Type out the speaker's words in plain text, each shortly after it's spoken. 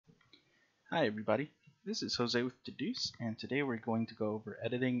Hi everybody, this is Jose with Deduce, and today we're going to go over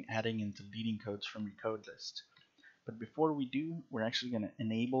editing, adding, and deleting codes from your code list. But before we do, we're actually going to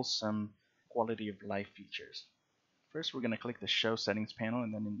enable some quality of life features. First, we're going to click the Show Settings panel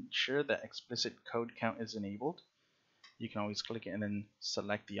and then ensure that explicit code count is enabled. You can always click it and then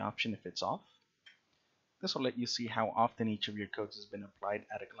select the option if it's off. This will let you see how often each of your codes has been applied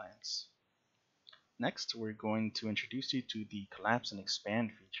at a glance. Next, we're going to introduce you to the Collapse and Expand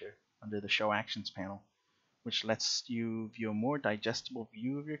feature under the Show Actions panel, which lets you view a more digestible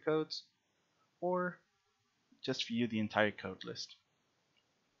view of your codes, or just view the entire code list.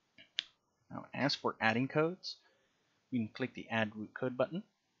 Now, as for adding codes, we can click the Add Root Code button,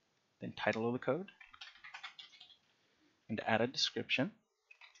 then title of the code, and add a description.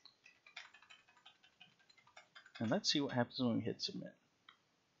 And let's see what happens when we hit Submit.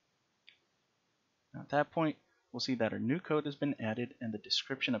 Now, at that point, we'll see that our new code has been added and the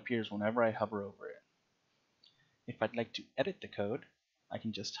description appears whenever I hover over it. If I'd like to edit the code, I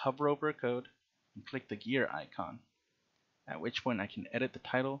can just hover over a code and click the gear icon, at which point I can edit the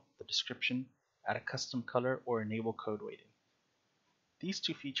title, the description, add a custom color, or enable code weighting. These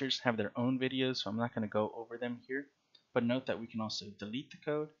two features have their own videos, so I'm not going to go over them here, but note that we can also delete the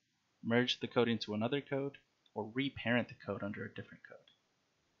code, merge the code into another code, or reparent the code under a different code.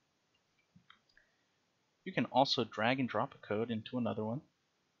 You can also drag and drop a code into another one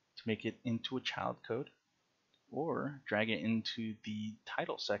to make it into a child code, or drag it into the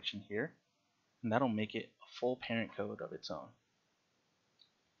title section here, and that'll make it a full parent code of its own.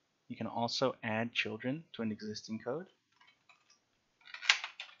 You can also add children to an existing code.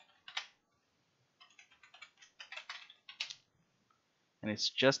 And it's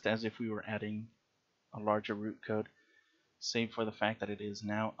just as if we were adding a larger root code, save for the fact that it is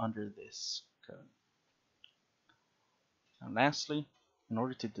now under this code. Now lastly, in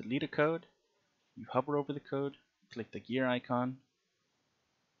order to delete a code, you hover over the code, click the gear icon,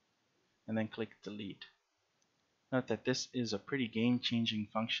 and then click delete. Note that this is a pretty game-changing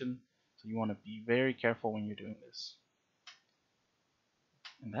function, so you want to be very careful when you're doing this.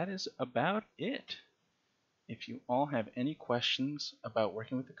 And that is about it. If you all have any questions about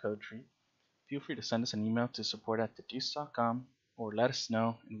working with the code tree, feel free to send us an email to support@deduce.com or let us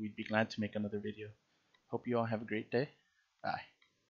know and we'd be glad to make another video. Hope you all have a great day. Bye.